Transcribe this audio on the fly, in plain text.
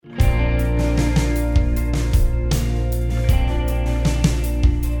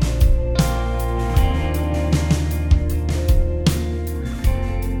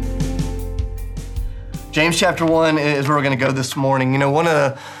James chapter 1 is where we're going to go this morning. You know, one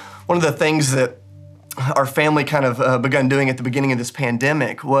of the things that our family kind of begun doing at the beginning of this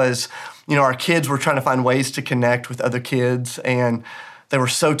pandemic was, you know, our kids were trying to find ways to connect with other kids, and they were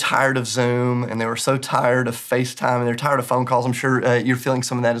so tired of Zoom, and they were so tired of FaceTime, and they're tired of phone calls. I'm sure you're feeling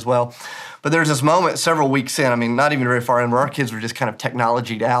some of that as well. But there's this moment several weeks in, I mean, not even very far in, where our kids were just kind of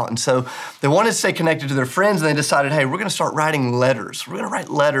technologied out. And so they wanted to stay connected to their friends, and they decided, hey, we're going to start writing letters. We're going to write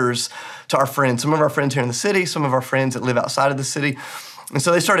letters to our friends, some of our friends here in the city, some of our friends that live outside of the city. And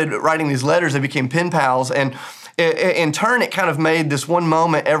so they started writing these letters. They became pen pals. And in turn, it kind of made this one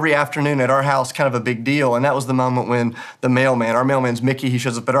moment every afternoon at our house kind of a big deal. And that was the moment when the mailman, our mailman's Mickey, he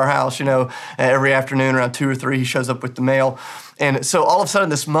shows up at our house, you know, every afternoon around 2 or 3, he shows up with the mail. And so all of a sudden,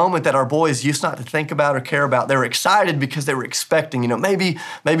 this moment that our boys used not to think about or care about, they were excited because they were expecting, you know, maybe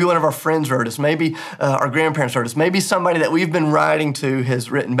one of our friends wrote us, maybe our grandparents wrote us, maybe somebody that we've been writing to has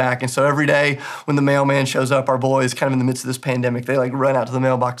written back. And so every day when the mailman shows up, our boys, kind of in the midst of this pandemic, they like run out to the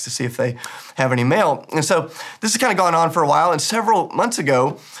mailbox to see if they have any mail. And so this has kind of gone on for a while. And several months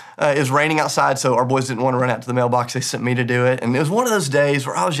ago, it was raining outside, so our boys didn't want to run out to the mailbox. They sent me to do it. And it was one of those days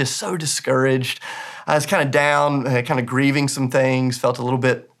where I was just so discouraged. I was kind of down, kind of grieving some things, felt a little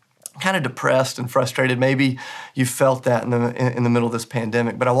bit kind of depressed and frustrated. Maybe you felt that in the middle of this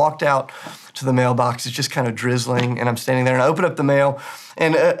pandemic. But I walked out to the mailbox. It's just kind of drizzling, and I'm standing there, and I open up the mail.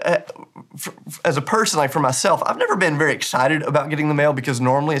 And as a person, like for myself, I've never been very excited about getting the mail because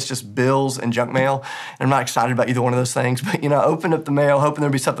normally it's just bills and junk mail. And I'm not excited about either one of those things. But, you know, I opened up the mail hoping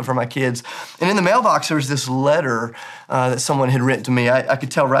there'd be something for my kids. And in the mailbox, there was this letter that someone had written to me. I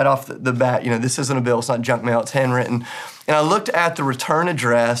could tell right off the bat, you know, this isn't a bill. It's not junk mail. It's handwritten. And I looked at the return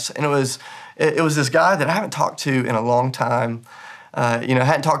address, and it was this guy that I haven't talked to in a long time. You know, I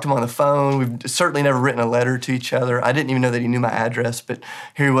hadn't talked to him on the phone. We've certainly never written a letter to each other. I didn't even know that he knew my address, but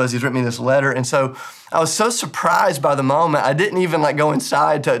here he was. He's written me this letter. And so I was so surprised by the moment. I didn't even like go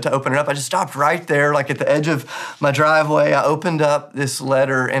inside to open it up. I just stopped right there, like at the edge of my driveway. I opened up this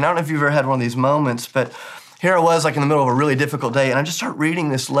letter, and I don't know if you've ever had one of these moments, but here I was like in the middle of a really difficult day, and I just started reading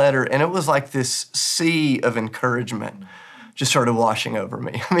this letter, and it was like this sea of encouragement just started washing over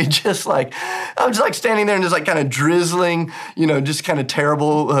me. I mean, just like, I'm just like standing there and just like kind of drizzling, you know, just kind of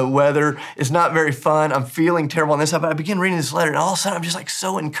terrible weather. It's not very fun. I'm feeling terrible on this side, but I begin reading this letter, and all of a sudden I'm just like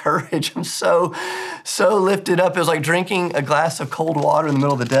so encouraged. I'm so lifted up. It was like drinking a glass of cold water in the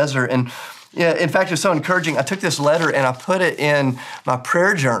middle of the desert. And yeah, in fact, it was so encouraging. I took this letter and I put it in my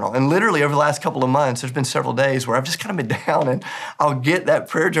prayer journal. And literally over the last couple of months, there's been several days where I've just kind of been down, and I'll get that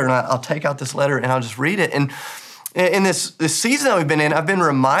prayer journal, I'll take out this letter and I'll just read it. And in this season that we've been in, I've been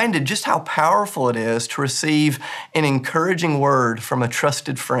reminded just how powerful it is to receive an encouraging word from a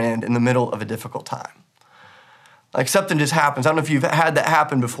trusted friend in the middle of a difficult time. Like something just happens. I don't know if you've had that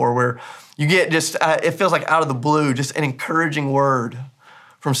happen before, where you get just, it feels like out of the blue, just an encouraging word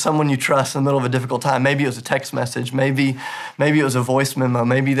from someone you trust in the middle of a difficult time. Maybe it was a text message. Maybe it was a voice memo.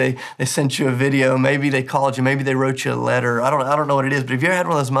 Maybe they sent you a video. Maybe they called you. Maybe they wrote you a letter. I don't know what it is, but have you ever had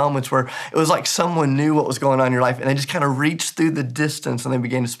one of those moments where it was like someone knew what was going on in your life, and they just kind of reached through the distance and they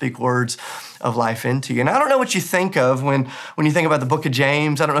began to speak words of life into you? And I don't know what you think of when you think about the book of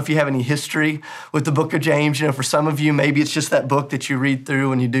James. I don't know if you have any history with the book of James. You know, for some of you, maybe it's just that book that you read through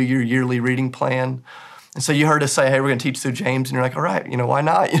when you do your yearly reading plan. And so you heard us say, hey, we're going to teach through James. And you're like, all right, you know, why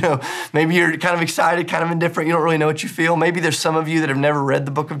not? You know, maybe you're kind of excited, kind of indifferent. You don't really know what you feel. Maybe there's some of you that have never read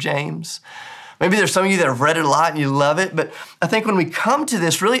the book of James. Maybe there's some of you that have read it a lot and you love it. But I think when we come to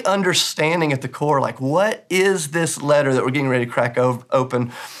this, really understanding at the core, like, what is this letter that we're getting ready to crack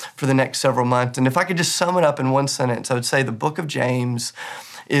open for the next several months? And if I could just sum it up in one sentence, I would say the book of James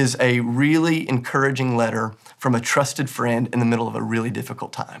is a really encouraging letter from a trusted friend in the middle of a really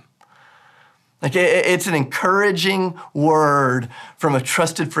difficult time. Like, it's an encouraging word from a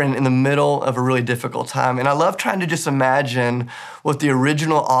trusted friend in the middle of a really difficult time. And I love trying to just imagine what the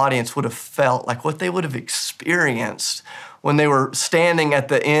original audience would have felt, like what they would have experienced when they were standing at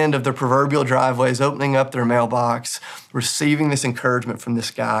the end of their proverbial driveways, opening up their mailbox, receiving this encouragement from this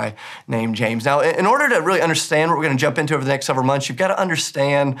guy named James. Now, in order to really understand what we're going to jump into over the next several months, you've got to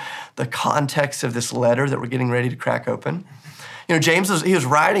understand the context of this letter that we're getting ready to crack open. You know, James was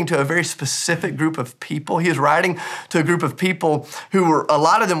writing to a very specific group of people. He was writing to a group of people who were, a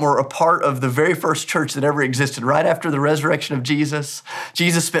lot of them were a part of the very first church that ever existed, right after the resurrection of Jesus.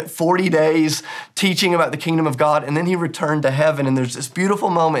 Jesus spent 40 days teaching about the kingdom of God, and then he returned to heaven. And there's this beautiful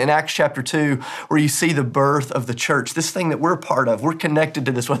moment in Acts chapter 2 where you see the birth of the church, this thing that we're a part of. We're connected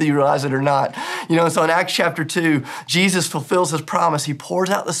to this, whether you realize it or not. You know, and so in Acts chapter 2, Jesus fulfills his promise. He pours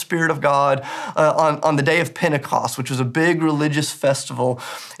out the Spirit of God on the day of Pentecost, which was a big religious religious festival.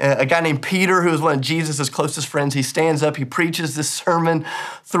 A guy named Peter, who was one of Jesus' closest friends, he stands up, he preaches this sermon.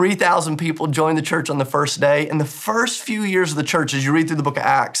 3,000 people join the church on the first day. In the first few years of the church, as you read through the book of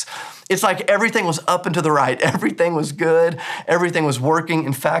Acts, it's like everything was up and to the right. Everything was good. Everything was working.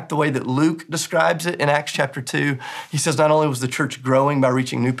 In fact, the way that Luke describes it in Acts chapter 2, he says not only was the church growing by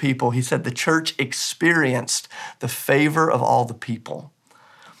reaching new people, he said the church experienced the favor of all the people.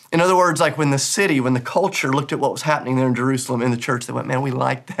 In other words, like when the culture looked at what was happening there in Jerusalem in the church, they went, man, we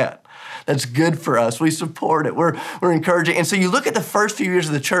like that. That's good for us. We support it. We're encouraging. And so you look at the first few years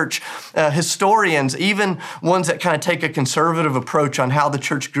of the church, historians, even ones that kind of take a conservative approach on how the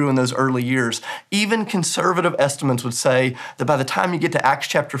church grew in those early years, even conservative estimates would say that by the time you get to Acts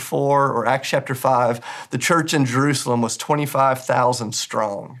chapter 4 or Acts chapter 5, the church in Jerusalem was 25,000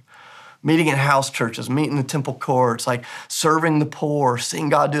 strong. Meeting in house churches, meeting in the temple courts, like serving the poor, seeing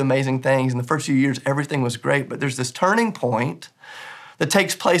God do amazing things. In the first few years, everything was great, but there's this turning point that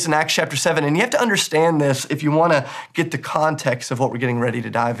takes place in Acts chapter 7. And you have to understand this if you want to get the context of what we're getting ready to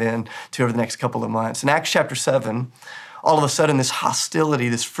dive in to over the next couple of months. In Acts chapter 7, all of a sudden this hostility,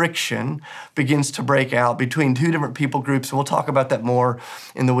 this friction begins to break out between two different people groups. And we'll talk about that more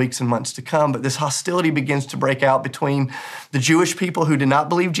in the weeks and months to come. But this hostility begins to break out between the Jewish people who did not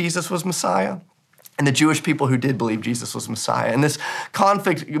believe Jesus was Messiah and the Jewish people who did believe Jesus was Messiah. And this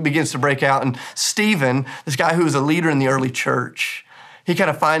conflict begins to break out. And Stephen, this guy who was a leader in the early church, he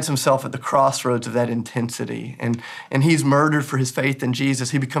kind of finds himself at the crossroads of that intensity. And he's murdered for his faith in Jesus.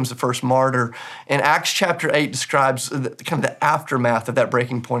 He becomes the first martyr. And Acts chapter 8 describes kind of the aftermath of that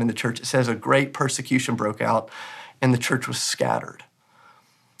breaking point in the church. It says a great persecution broke out and the church was scattered.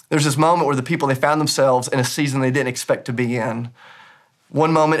 There's this moment where the people, they found themselves in a season they didn't expect to be in.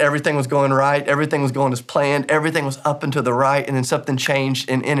 One moment, everything was going right. Everything was going as planned. Everything was up and to the right. And then something changed.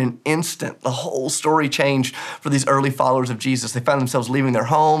 And in an instant, the whole story changed for these early followers of Jesus. They found themselves leaving their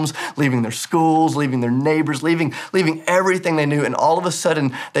homes, leaving their schools, leaving their neighbors, leaving everything they knew. And all of a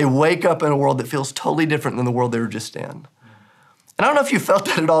sudden, they wake up in a world that feels totally different than the world they were just in. And I don't know if you felt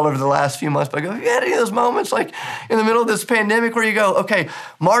that at all over the last few months, but I go, have you had any of those moments like in the middle of this pandemic where you go, okay,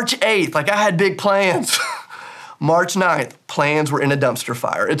 March 8th, like I had big plans. March 9th, plans were in a dumpster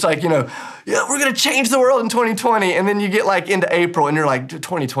fire. It's like, yeah, we're gonna change the world in 2020. And then you get like into April and you're like,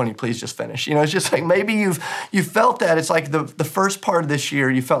 2020, please just finish. It's just like, maybe you felt that. It's like the first part of this year,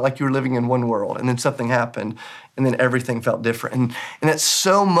 you felt like you were living in one world and then something happened and then everything felt different. And that's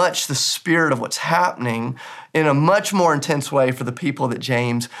so much the spirit of what's happening in a much more intense way for the people that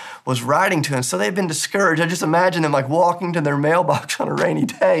James was writing to. And so they've been discouraged. I just imagine them like walking to their mailbox on a rainy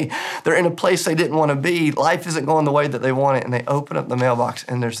day. They're in a place they didn't want to be. Life isn't going the way that they want it. And they open up the mailbox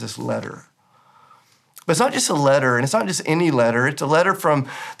and there's this letter. But it's not just a letter, and it's not just any letter. It's a letter from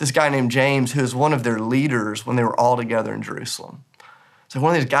this guy named James, who is one of their leaders when they were all together in Jerusalem. So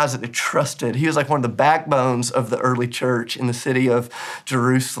one of these guys that they trusted. He was like one of the backbones of the early church in the city of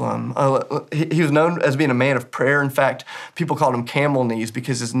Jerusalem. He was known as being a man of prayer. In fact, people called him camel knees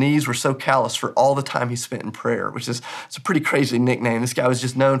because his knees were so callous for all the time he spent in prayer, which is it's a pretty crazy nickname. This guy was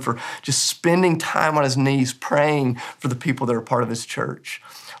just known for just spending time on his knees praying for the people that were part of his church.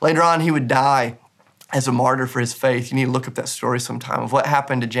 Later on, he would die as a martyr for his faith. You need to look up that story sometime of what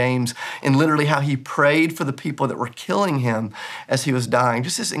happened to James and literally how he prayed for the people that were killing him as he was dying.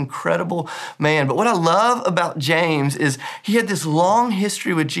 Just this incredible man. But what I love about James is he had this long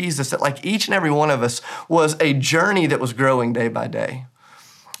history with Jesus that, like each and every one of us, was a journey that was growing day by day.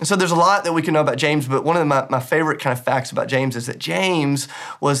 And so there's a lot that we can know about James, but one of my favorite kind of facts about James is that James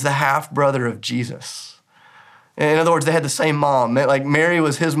was the half-brother of Jesus. In other words, they had the same mom. Like Mary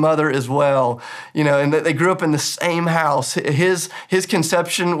was his mother as well, and they grew up in the same house. His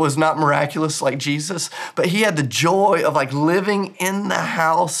conception was not miraculous like Jesus, but he had the joy of like living in the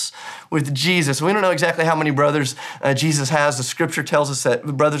house with Jesus. We don't know exactly how many brothers Jesus has. The scripture tells us that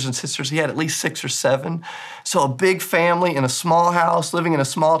brothers and sisters, he had at least 6 or 7. So a big family in a small house, living in a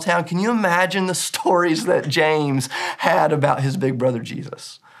small town. Can you imagine the stories that James had about his big brother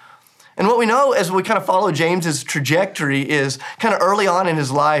Jesus? And what we know as we kind of follow James's trajectory is kind of early on in his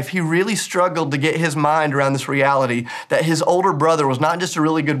life, he really struggled to get his mind around this reality that his older brother was not just a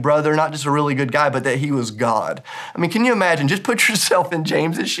really good brother, not just a really good guy, but that he was God. I mean, can you imagine? Just put yourself in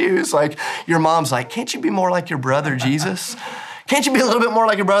James's shoes. Like your mom's like, can't you be more like your brother, Jesus? Can't you be a little bit more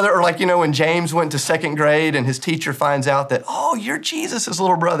like your brother? Or like, when James went to 2nd grade and his teacher finds out that, oh, you're Jesus'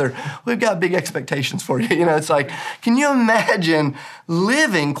 little brother. We've got big expectations for you. It's like, can you imagine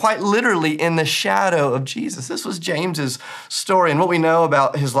living quite literally in the shadow of Jesus? This was James's story. And what we know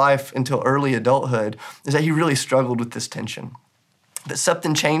about his life until early adulthood is that he really struggled with this tension. That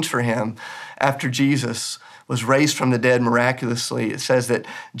something changed for him after Jesus was raised from the dead miraculously, it says that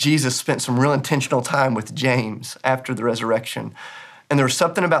Jesus spent some real intentional time with James after the resurrection. And there was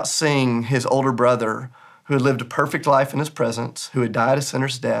something about seeing his older brother who had lived a perfect life in his presence, who had died a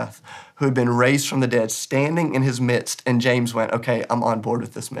sinner's death, who had been raised from the dead, standing in his midst. And James went, okay, I'm on board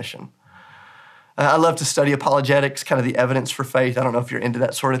with this mission. I love to study apologetics, kind of the evidence for faith. I don't know if you're into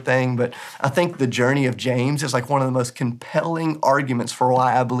that sort of thing, but I think the journey of James is like one of the most compelling arguments for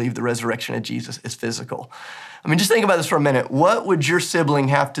why I believe the resurrection of Jesus is physical. I mean, just think about this for a minute. What would your sibling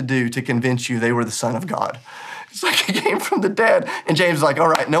have to do to convince you they were the Son of God? It's like he came from the dead. And James is like, all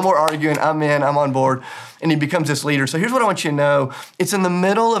right, no more arguing. I'm in, I'm on board. And he becomes this leader. So here's what I want you to know. It's in the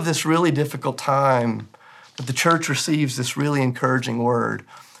middle of this really difficult time that the church receives this really encouraging word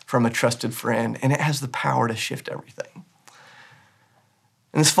from a trusted friend, and it has the power to shift everything.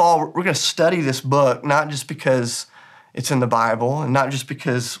 And this fall, we're going to study this book, not just because it's in the Bible and not just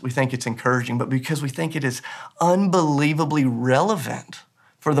because we think it's encouraging, but because we think it is unbelievably relevant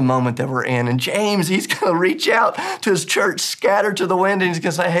for the moment that we're in. And James, he's going to reach out to his church scattered to the wind, and he's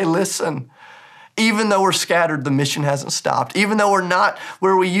going to say, hey, listen, even though we're scattered, the mission hasn't stopped. Even though we're not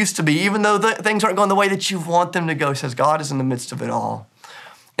where we used to be, even though things aren't going the way that you want them to go, he says, God is in the midst of it all.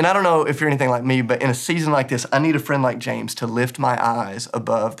 And I don't know if you're anything like me, but in a season like this, I need a friend like James to lift my eyes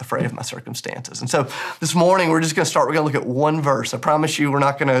above the fray of my circumstances. And so this morning, we're going to look at one verse. I promise you, we're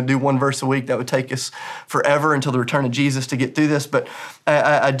not going to do one verse a week. That would take us forever until the return of Jesus to get through this. But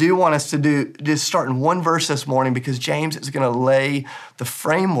I do want us to just start in one verse this morning, because James is going to lay the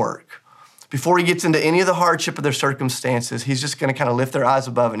framework. Before he gets into any of the hardship of their circumstances, he's just going to kind of lift their eyes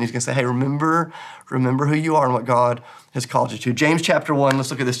above it. And he's going to say, hey, remember who you are and what God has called you to. James chapter 1,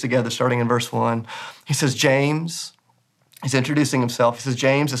 let's look at this together, starting in verse 1. He says, James, he's introducing himself. He says,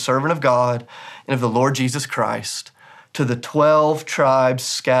 James, a servant of God and of the Lord Jesus Christ, to the 12 tribes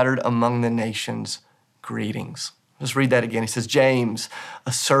scattered among the nations, greetings. Let's read that again. He says, James,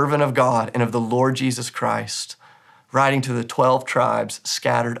 a servant of God and of the Lord Jesus Christ, writing to the 12 tribes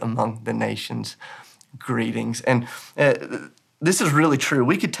scattered among the nations, greetings. And this is really true.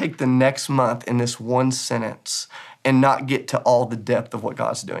 We could take the next month in this one sentence and not get to all the depth of what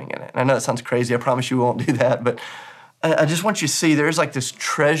God's doing in it. And I know that sounds crazy. I promise you we won't do that. But I just want you to see there's like this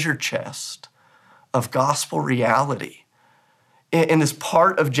treasure chest of gospel reality in this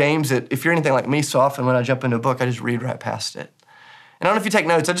part of James that, if you're anything like me, so often when I jump into a book, I just read right past it. And I don't know if you take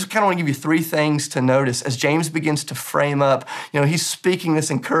notes, I just kind of want to give you 3 things to notice as James begins to frame up. He's speaking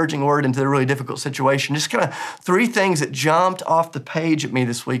this encouraging word into a really difficult situation. Just kind of 3 things that jumped off the page at me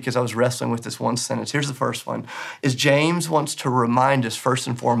this week as I was wrestling with this one sentence. Here's the first one, is James wants to remind us first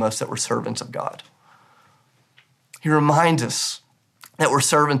and foremost that we're servants of God. He reminds us that we're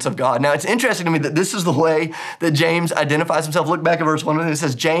servants of God. Now, it's interesting to me that this is the way that James identifies himself. Look back at verse 1, and it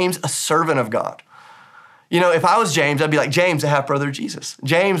says, James, a servant of God. If I was James, I'd be like, James, the half-brother of Jesus.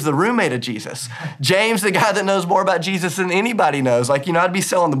 James, the roommate of Jesus. James, the guy that knows more about Jesus than anybody knows. I'd be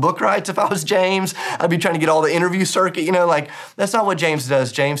selling the book rights if I was James. I'd be trying to get all the interview circuit. That's not what James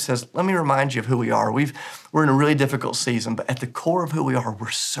does. James says, let me remind you of who we are. We're in a really difficult season, but at the core of who we are, we're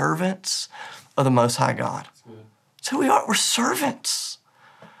servants of the Most High God. That's who we are. We're servants.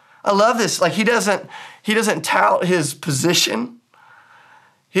 I love this. He doesn't tout his position.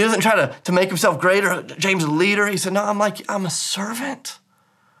 He doesn't try to make himself greater. James, a leader. He said, no, I'm a servant.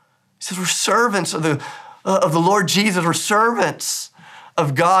 He says, we're servants of the Lord Jesus. We're servants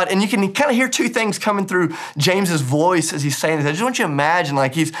of God. And you can kind of hear 2 things coming through James's voice as he's saying this. I just want you to imagine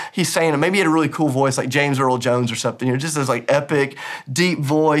he's saying it. Maybe he had a really cool voice like James Earl Jones or something, just this epic, deep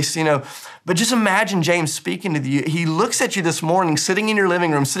voice, But just imagine James speaking to you. He looks at you this morning, sitting in your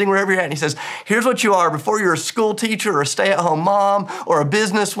living room, sitting wherever you're at, and he says, here's what you are before you're a school teacher or a stay-at-home mom or a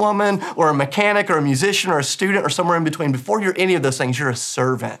businesswoman or a mechanic or a musician or a student or somewhere in between. Before you're any of those things, you're a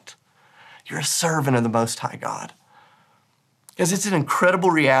servant. You're a servant of the Most High God. Because it's an incredible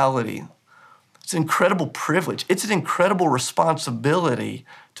reality. It's an incredible privilege. It's an incredible responsibility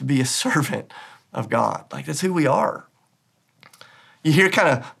to be a servant of God. That's who we are. You hear kind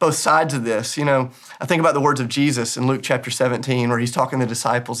of both sides of this. I think about the words of Jesus in Luke chapter 17, where he's talking to the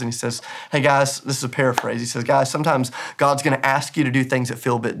disciples and he says, hey guys, this is a paraphrase. He says, guys, sometimes God's going to ask you to do things that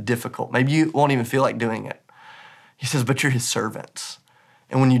feel a bit difficult. Maybe you won't even feel like doing it. He says, but you're his servants.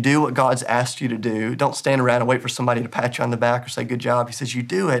 And when you do what God's asked you to do, don't stand around and wait for somebody to pat you on the back or say, good job. He says, you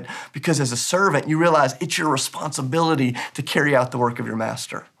do it because as a servant, you realize it's your responsibility to carry out the work of your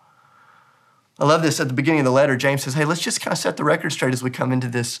master. I love this at the beginning of the letter. James says, hey, let's just kind of set the record straight as we come into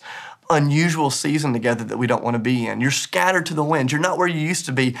this unusual season together that we don't want to be in. You're scattered to the wind. You're not where you used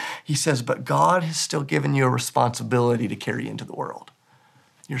to be. He says, but God has still given you a responsibility to carry into the world.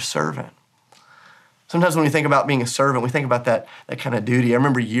 You're a servant. Sometimes when we think about being a servant, we think about that kind of duty. I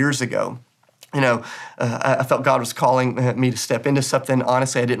remember years ago, I felt God was calling me to step into something.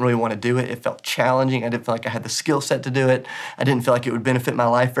 Honestly, I didn't really want to do it. It felt challenging. I didn't feel like I had the skill set to do it. I didn't feel like it would benefit my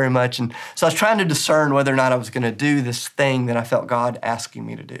life very much. And so I was trying to discern whether or not I was going to do this thing that I felt God asking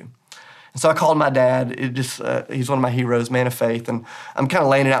me to do. And so I called my dad. He's one of my heroes, man of faith. And I'm kind of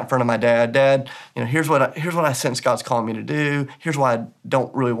laying it out in front of my dad. Dad, here's what I sense God's calling me to do. Here's why I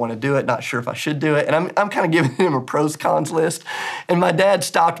don't really want to do it. Not sure if I should do it. And I'm kind of giving him a pros cons list. And my dad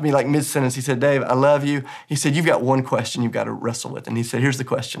stopped me like mid-sentence. He said, Dave, I love you. He said, you've got one question you've got to wrestle with. And he said, here's the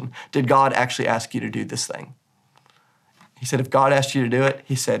question. Did God actually ask you to do this thing? He said, if God asked you to do it,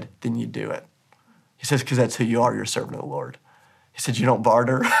 he said, then you do it. He says, because that's who you are. You're a servant of the Lord. He said, you don't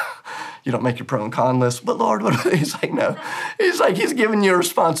barter. You don't make your pro and con list. But Lord, he's like, no. He's like, he's giving you a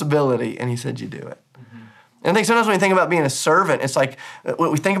responsibility. And he said, you do it. Mm-hmm. And I think sometimes when we think about being a servant, it's like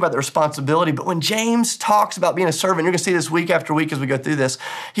we think about the responsibility. But when James talks about being a servant, you're going to see this week after week as we go through this,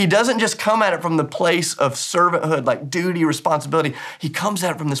 he doesn't just come at it from the place of servanthood, like duty, responsibility. He comes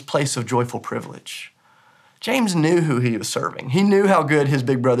at it from this place of joyful privilege. James knew who he was serving. He knew how good his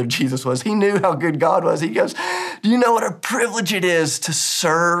big brother Jesus was. He knew how good God was. He goes, do you know what a privilege it is to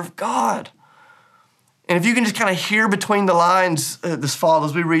serve God? And if you can just kind of hear between the lines this fall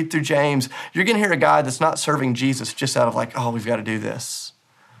as we read through James, you're going to hear a guy that's not serving Jesus just out of like, oh, we've got to do this.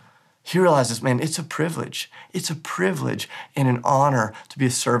 He realizes, man, it's a privilege. It's a privilege and an honor to be a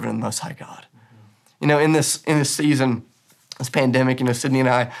servant of the Most High God. In this season, this pandemic, Sydney and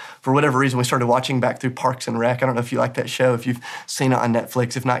I, for whatever reason, we started watching back through Parks and Rec. I don't know if you like that show, if you've seen it on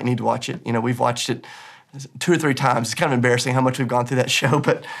Netflix. If not, you need to watch it. We've watched it 2 or 3 times. It's kind of embarrassing how much we've gone through that show.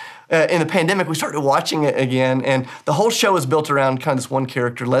 But in the pandemic, we started watching it again. And the whole show is built around kind of this one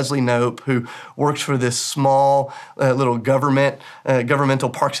character, Leslie Knope, who works for this small little governmental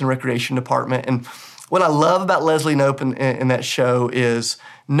Parks and Recreation department. And what I love about Leslie Knope in that show is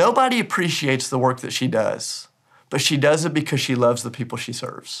nobody appreciates the work that she does. But she does it because she loves the people she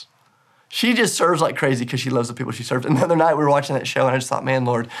serves. She just serves like crazy because she loves the people she serves. And the other night we were watching that show and I just thought, man,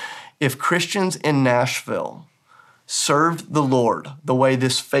 Lord, if Christians in Nashville served the Lord the way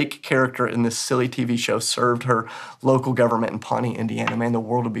this fake character in this silly TV show served her local government in Pawnee, Indiana, man, the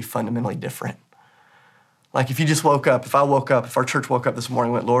world would be fundamentally different. Like if you just woke up, if our church woke up this morning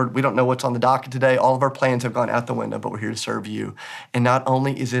and went, Lord, we don't know what's on the docket today. All of our plans have gone out the window, but we're here to serve you. And not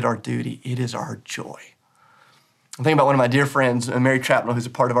only is it our duty, it is our joy. I'm thinking about one of my dear friends, Mary Trapnell, who's a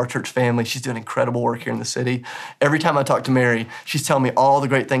part of our church family. She's doing incredible work here in the city. Every time I talk to Mary, she's telling me all the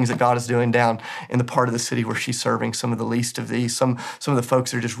great things that God is doing down in the part of the city where she's serving some of the least of these, some of the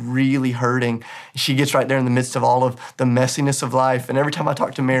folks that are just really hurting. She gets right there in the midst of all of the messiness of life. And every time I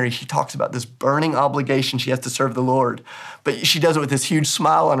talk to Mary, she talks about this burning obligation she has to serve the Lord. But she does it with this huge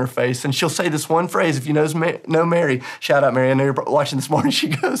smile on her face. And she'll say this one phrase, if you know Mary, shout out Mary, I know you're watching this morning. She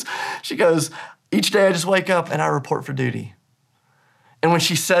goes, each day I just wake up and I report for duty. And when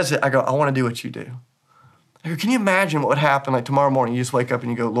she says it, I go, I want to do what you do. I go, can you imagine what would happen like tomorrow morning? You just wake up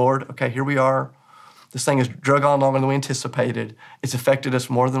and you go, Lord, okay, here we are. This thing has drug on longer than we anticipated. It's affected us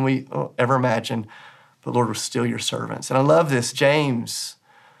more than we ever imagined. But Lord, we're still your servants. And I love this. James,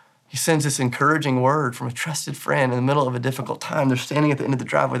 he sends this encouraging word from a trusted friend in the middle of a difficult time. They're standing at the end of the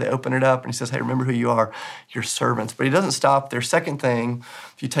driveway. They open it up and he says, hey, remember who you are, your servants. But he doesn't stop there. Second thing,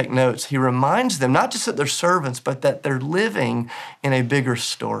 if you take notes, he reminds them not just that they're servants, but that they're living in a bigger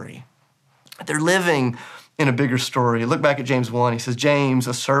story. They're living in a bigger story. Look back at James 1. He says, James,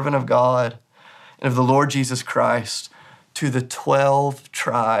 a servant of God and of the Lord Jesus Christ, to the 12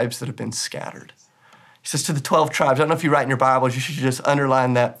 tribes that have been scattered. He says to the 12 tribes. I don't know if you write in your Bibles, you should just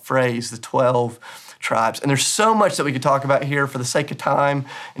underline that phrase, the 12 tribes. And there's so much that we could talk about here for the sake of time.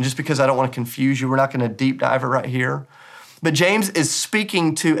 And just because I don't want to confuse you, we're not going to deep dive it right here. But James is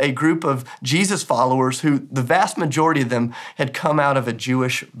speaking to a group of Jesus followers who the vast majority of them had come out of a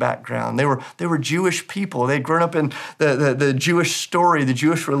Jewish background. They were Jewish people. They'd grown up in the Jewish story, the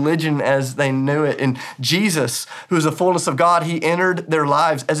Jewish religion as they knew it. And Jesus, who is the fullness of God, he entered their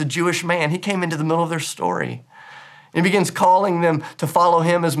lives as a Jewish man. He came into the middle of their story. And he begins calling them to follow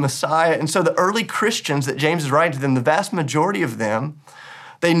him as Messiah. And so the early Christians that James is writing to them, the vast majority of them,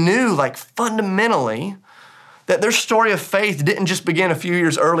 they knew like fundamentally that their story of faith didn't just begin a few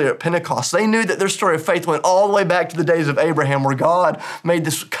years earlier at Pentecost. They knew that their story of faith went all the way back to the days of Abraham, where God made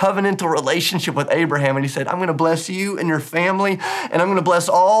this covenantal relationship with Abraham. And he said, I'm going to bless you and your family, and I'm going to bless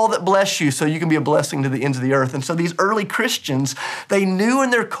all that bless you so you can be a blessing to the ends of the earth. And so these early Christians, they knew in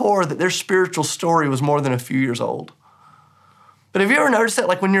their core that their spiritual story was more than a few years old. But have you ever noticed that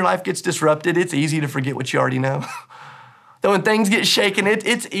like when your life gets disrupted, it's easy to forget what you already know? That when things get shaken,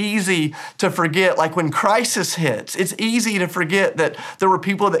 it's easy to forget, like when crisis hits, it's easy to forget that there were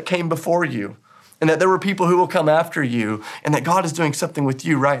people that came before you and that there were people who will come after you and that God is doing something with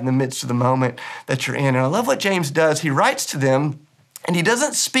you right in the midst of the moment that you're in. And I love what James does. He writes to them and he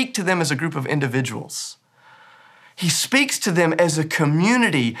doesn't speak to them as a group of individuals. He speaks to them as a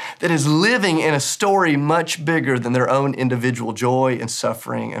community that is living in a story much bigger than their own individual joy and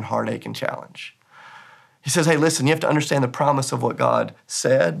suffering and heartache and challenge. He says, hey, listen, you have to understand the promise of what God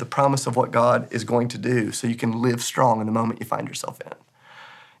said, the promise of what God is going to do so you can live strong in the moment you find yourself in.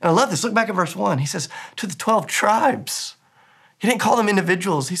 And I love this. Look back at verse 1. He says, to the 12 tribes. He didn't call them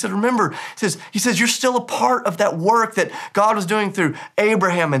individuals. He said, remember, he says, you're still a part of that work that God was doing through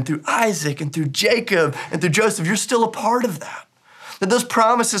Abraham and through Isaac and through Jacob and through Joseph. You're still a part of that. That those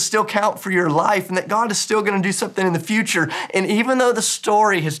promises still count for your life and that God is still going to do something in the future. And even though the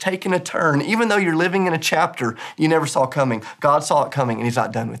story has taken a turn, even though you're living in a chapter you never saw coming, God saw it coming and he's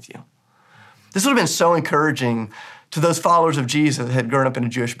not done with you. This would have been so encouraging to those followers of Jesus that had grown up in a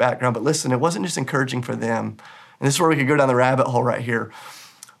Jewish background. But listen, it wasn't just encouraging for them. And this is where we could go down the rabbit hole right here.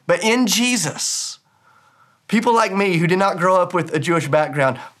 But in Jesus, people like me who did not grow up with a Jewish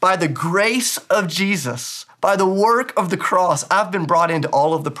background, by the grace of Jesus, by the work of the cross, I've been brought into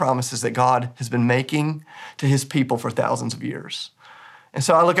all of the promises that God has been making to his people for thousands of years. And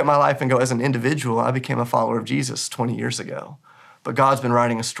so I look at my life and go, as an individual, I became a follower of Jesus 20 years ago. But God's been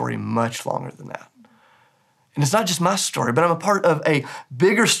writing a story much longer than that. And it's not just my story, but I'm a part of a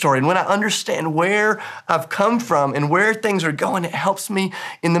bigger story. And when I understand where I've come from and where things are going, it helps me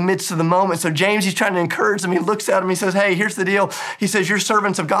in the midst of the moment. So James, he's trying to encourage them. He looks at him, he says, hey, here's the deal. He says, you're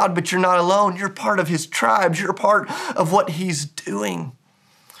servants of God, but you're not alone. You're part of his tribes. You're a part of what he's doing.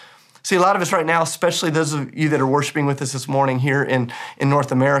 See, a lot of us right now, especially those of you that are worshiping with us this morning here in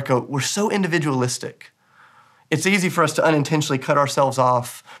North America, we're so individualistic. It's easy for us to unintentionally cut ourselves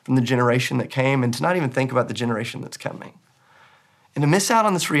off from the generation that came and to not even think about the generation that's coming. And to miss out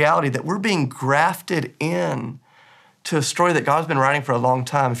on this reality that we're being grafted in to a story that God's been writing for a long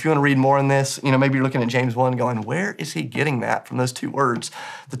time. If you want to read more on this, maybe you're looking at James 1 going, where is he getting that from those two words,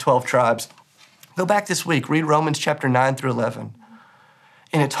 the 12 tribes? Go back this week, read Romans chapter 9 through 11.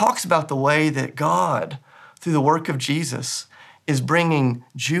 And it talks about the way that God, through the work of Jesus, is bringing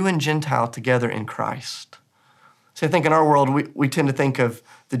Jew and Gentile together in Christ. So I think in our world, we tend to think of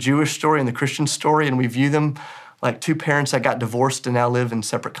the Jewish story and the Christian story, and we view them like two parents that got divorced and now live in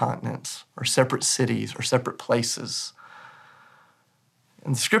separate continents or separate cities or separate places.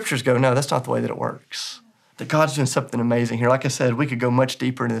 And the scriptures go, no, that's not the way that it works. That God's doing something amazing here. Like I said, we could go much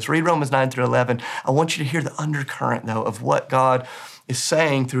deeper into this. Read Romans 9 through 11. I want you to hear the undercurrent, though, of what God is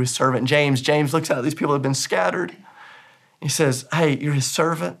saying through his servant James. James looks at these people who have been scattered. He says, hey, you're his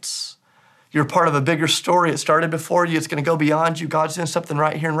servants. You're part of a bigger story. It started before you. It's going to go beyond you. God's doing something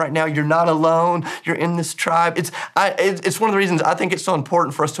right here and right now. You're not alone. You're in this tribe. It's one of the reasons I think it's so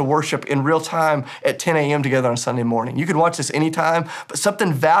important for us to worship in real time at 10 a.m. together on Sunday morning. You can watch this anytime, but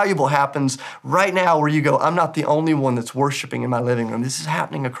something valuable happens right now where you go, I'm not the only one that's worshiping in my living room. This is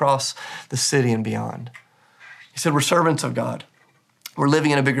happening across the city and beyond. He said, we're servants of God. We're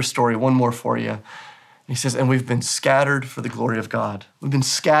living in a bigger story. One more for you. He says, and we've been scattered for the glory of God. We've been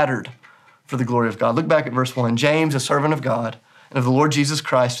scattered for the glory of God. Look back at verse 1. James, a servant of God and of the Lord Jesus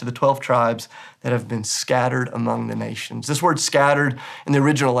Christ, to the 12 tribes that have been scattered among the nations. This word scattered in the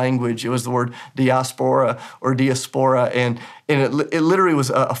original language, it was the word diaspora, and it literally was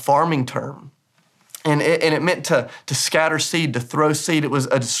a farming term. And it meant to scatter seed, to throw seed. It was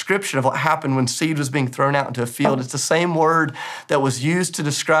a description of what happened when seed was being thrown out into a field. It's the same word that was used to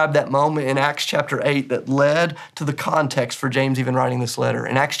describe that moment in Acts chapter 8 that led to the context for James even writing this letter.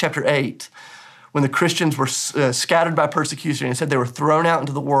 In Acts chapter 8, when the Christians were scattered by persecution, it said they were thrown out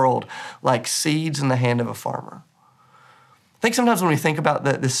into the world like seeds in the hand of a farmer. I think sometimes when we think about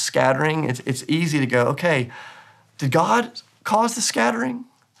this scattering, it's easy to go, okay, did God cause the scattering?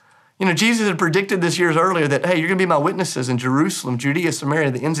 Jesus had predicted this years earlier that, hey, you're going to be my witnesses in Jerusalem, Judea,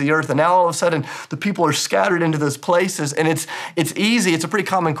 Samaria, the ends of the earth. And now all of a sudden, the people are scattered into those places. And it's easy. It's a pretty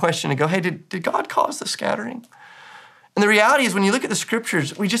common question to go, hey, did God cause the scattering? And the reality is when you look at the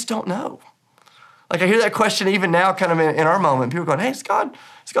scriptures, we just don't know. Like I hear that question even now kind of in our moment. People are going, hey, is God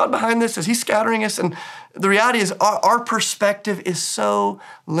behind this? Is he scattering us? And the reality is our perspective is so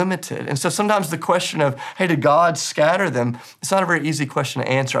limited. And so sometimes the question of, hey, did God scatter them? It's not a very easy question to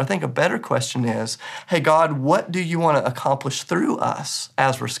answer. I think a better question is, hey, God, what do you want to accomplish through us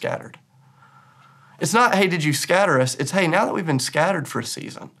as we're scattered? It's not, hey, did you scatter us? It's, hey, now that we've been scattered for a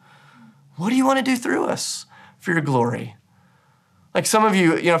season, what do you want to do through us for your glory? Like some of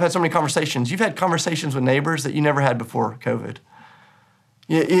you, I've had so many conversations. You've had conversations with neighbors that you never had before COVID.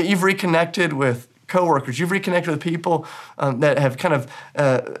 You've reconnected with coworkers. You've reconnected with people that have kind of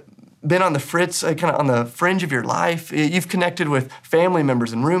been on the kind of on the fringe of your life. You've connected with family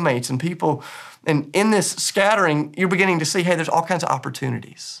members and roommates and people. And in this scattering, you're beginning to see, hey, there's all kinds of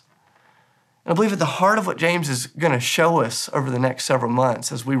opportunities. And I believe at the heart of what James is going to show us over the next several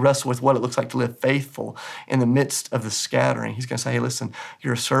months as we wrestle with what it looks like to live faithful in the midst of the scattering, he's going to say, hey, listen,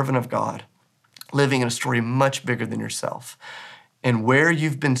 you're a servant of God, living in a story much bigger than yourself. And where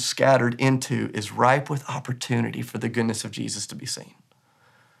you've been scattered into is ripe with opportunity for the goodness of Jesus to be seen.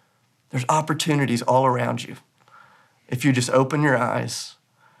 There's opportunities all around you. If you just open your eyes,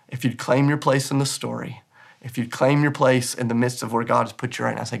 if you'd claim your place in the story, if you'd claim your place in the midst of where God has put you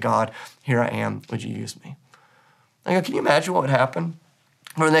right now, say, God, here I am, would you use me? I go, can you imagine what would happen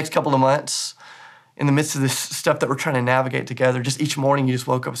over the next couple of months in the midst of this stuff that we're trying to navigate together? Just each morning you just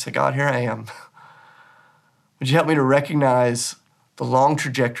woke up and say, God, here I am. Would you help me to recognize the long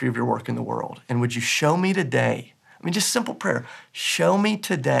trajectory of your work in the world? And would you show me today, just simple prayer, show me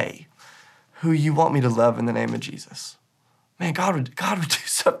today who you want me to love in the name of Jesus. Man, God would do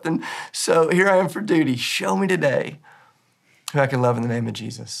something. So here I am for duty. Show me today who I can love in the name of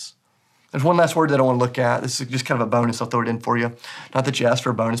Jesus. There's one last word that I want to look at. This is just kind of a bonus. I'll throw it in for you. Not that you asked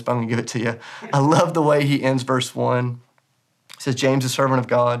for a bonus, but I'm going to give it to you. I love the way he ends verse 1. He says, James, a servant of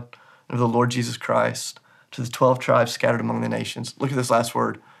God and of the Lord Jesus Christ, to the 12 tribes scattered among the nations. Look at this last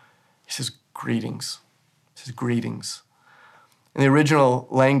word. He says, greetings. He says, greetings. In the original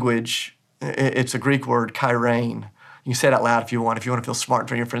language, it's a Greek word, kairein. You can say it out loud if you want. If you want to feel smart,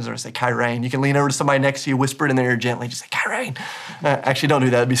 turn your friends over and say, kairein. You can lean over to somebody next to you, whisper it in their ear gently, just say, kairein. Actually, don't do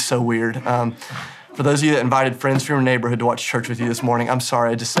that. It'd be so weird. For those of you that invited friends from your neighborhood to watch church with you this morning, I'm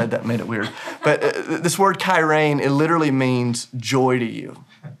sorry, I just said that, made it weird. But this word kairein, it literally means joy to you.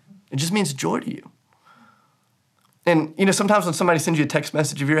 It just means joy to you. And, sometimes when somebody sends you a text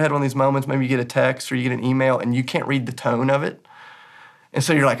message, have you ever had one of these moments, maybe you get a text or you get an email and you can't read the tone of it? And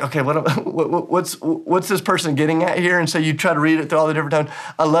so you're like, okay, what's this person getting at here? And so you try to read it through all the different tones.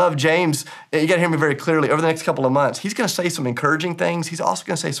 I love James. You got to hear me very clearly. Over the next couple of months, he's going to say some encouraging things. He's also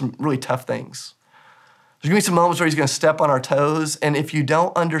going to say some really tough things. There's going to be some moments where he's going to step on our toes. And if you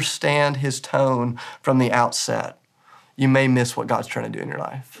don't understand his tone from the outset, you may miss what God's trying to do in your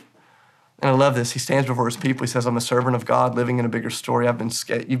life. And I love this. He stands before his people. He says, I'm a servant of God living in a bigger story.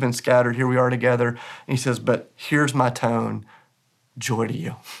 You've been scattered. Here we are together. And he says, but here's my tone. Joy to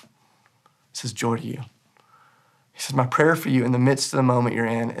you. He says, joy to you. He says, my prayer for you in the midst of the moment you're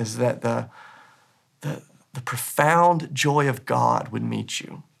in is that the profound joy of God would meet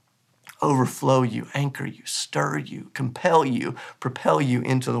you, overflow you, anchor you, stir you, compel you, propel you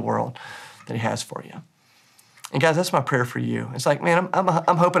into the world that he has for you. And guys, that's my prayer for you. It's like, man,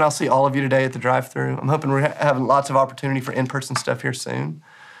 I'm hoping I'll see all of you today at the drive-thru. I'm hoping we're having lots of opportunity for in-person stuff here soon.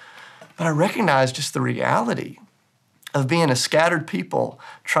 But I recognize just the reality of being a scattered people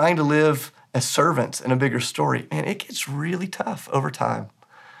trying to live as servants in a bigger story. Man, it gets really tough over time.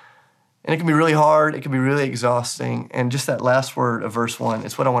 And it can be really hard. It can be really exhausting. And just that last word of verse 1,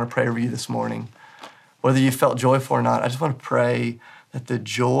 it's what I want to pray over you this morning. Whether you felt joyful or not, I just want to pray that the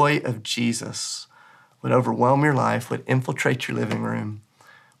joy of Jesus would overwhelm your life, would infiltrate your living room,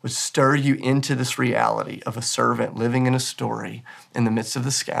 would stir you into this reality of a servant living in a story in the midst of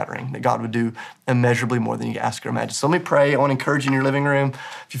the scattering, that God would do immeasurably more than you can ask or imagine. So let me pray. I want to encourage you in your living room.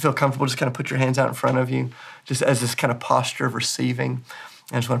 If you feel comfortable, just kind of put your hands out in front of you, just as this kind of posture of receiving.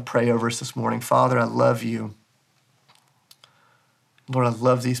 I just want to pray over us this morning. Father, I love you. Lord, I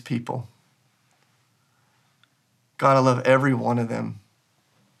love these people. God, I love every one of them.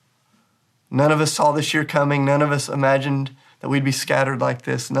 None of us saw this year coming. None of us imagined that we'd be scattered like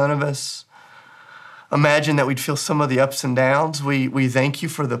this. None of us imagined that we'd feel some of the ups and downs. We thank you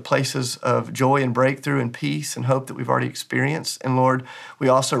for the places of joy and breakthrough and peace and hope that we've already experienced. And Lord, we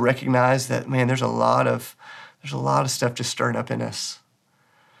also recognize that, man, there's a lot of stuff just stirring up in us.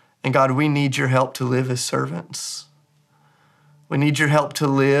 And God, we need your help to live as servants. We need your help to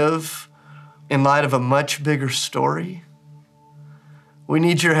live in light of a much bigger story. We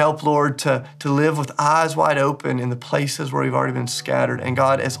need your help, Lord, to live with eyes wide open in the places where we've already been scattered. And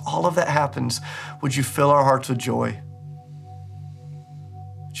God, as all of that happens, would you fill our hearts with joy?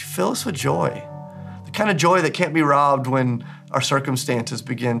 Would you fill us with joy? The kind of joy that can't be robbed when our circumstances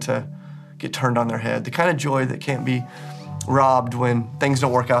begin to get turned on their head. The kind of joy that can't be robbed when things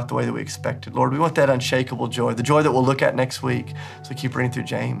don't work out the way that we expected. Lord, we want that unshakable joy, the joy that we'll look at next week as we keep reading through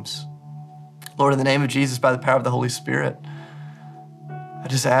James. Lord, in the name of Jesus, by the power of the Holy Spirit, I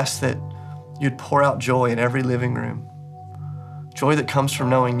just ask that you'd pour out joy in every living room, Joy that comes from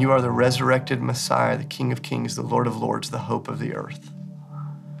knowing you are the resurrected Messiah, the King of Kings, the Lord of Lords, the hope of the earth.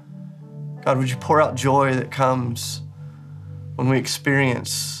 God, would you pour out joy that comes when we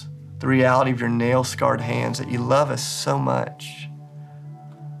experience the reality of your nail-scarred hands, that you love us so much,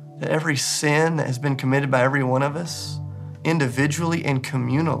 that every sin that has been committed by every one of us, individually and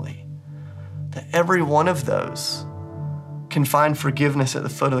communally, that every one of those can find forgiveness at the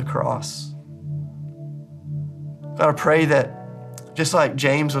foot of the cross. God, I pray that just like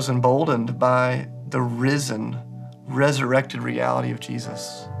James was emboldened by the risen, resurrected reality of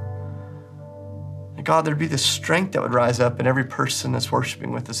Jesus, God, there'd be this strength that would rise up in every person that's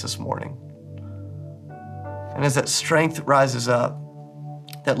worshiping with us this morning. And as that strength rises up,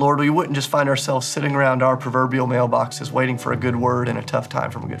 that, Lord, we wouldn't just find ourselves sitting around our proverbial mailboxes waiting for a good word in a tough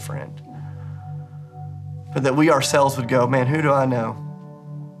time from a good friend, but that we ourselves would go, man, who do I know?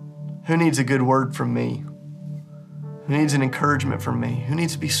 Who needs a good word from me? Who needs an encouragement from me? Who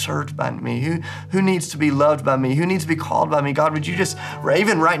needs to be served by me? Who needs to be loved by me? Who needs to be called by me? God, would you just,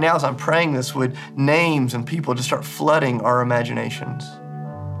 even right now as I'm praying this, would names and people just start flooding our imaginations?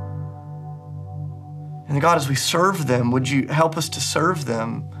 And God, as we serve them, would you help us to serve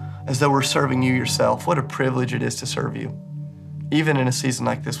them as though we're serving you yourself? What a privilege it is to serve you. Even in a season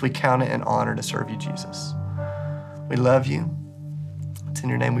like this, we count it an honor to serve you, Jesus. We love you. It's in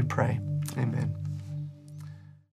your name we pray. Amen.